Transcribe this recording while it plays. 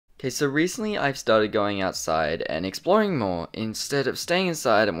Okay, so recently I've started going outside and exploring more instead of staying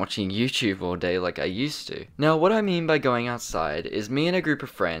inside and watching YouTube all day like I used to. Now, what I mean by going outside is me and a group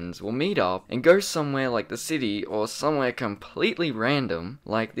of friends will meet up and go somewhere like the city or somewhere completely random.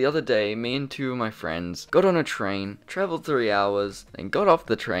 Like the other day, me and two of my friends got on a train, traveled 3 hours, then got off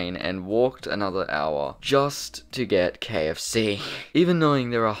the train and walked another hour just to get KFC. Even knowing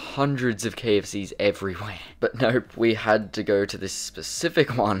there are hundreds of KFCs everywhere. But nope, we had to go to this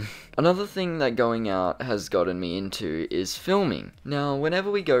specific one. Another thing that going out has gotten me into is filming. Now, whenever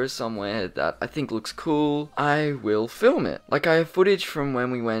we go somewhere that I think looks cool, I will film it. Like, I have footage from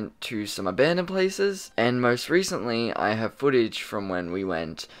when we went to some abandoned places, and most recently, I have footage from when we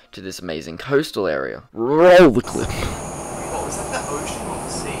went to this amazing coastal area. Roll the clip. What was that, the ocean or the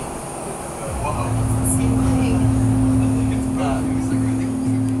sea? Wow.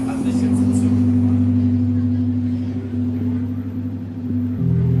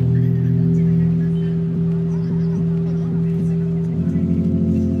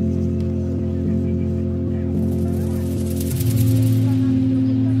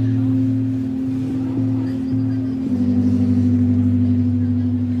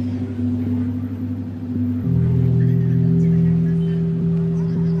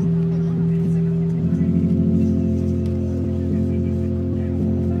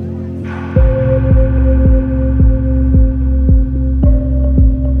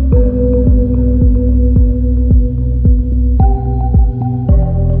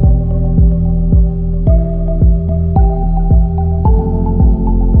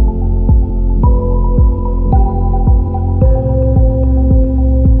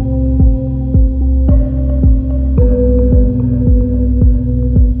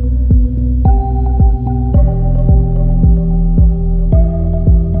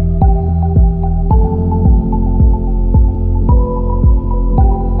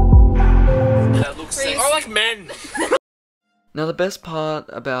 Now, the best part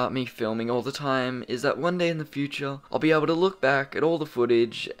about me filming all the time is that one day in the future, I'll be able to look back at all the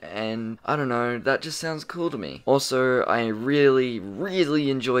footage and, I don't know, that just sounds cool to me. Also, I really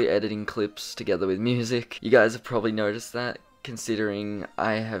enjoy editing clips together with music. You guys have probably noticed that, considering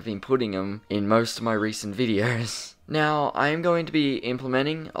I have been putting them in most of my recent videos. Now, I am going to be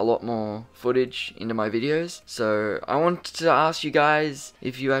implementing a lot more footage into my videos, so I wanted to ask you guys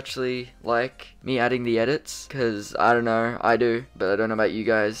if you actually like me adding the edits, because I don't know, I do, but I don't know about you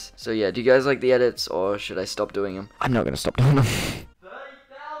guys. So yeah, do you guys like the edits, or should I stop doing them? I'm not gonna stop doing them.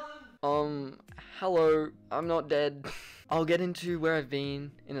 30,000! Hello, I'm not dead. I'll get into where I've been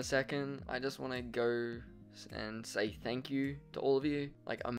in a second. I just want to go and say thank you to all of you. Like,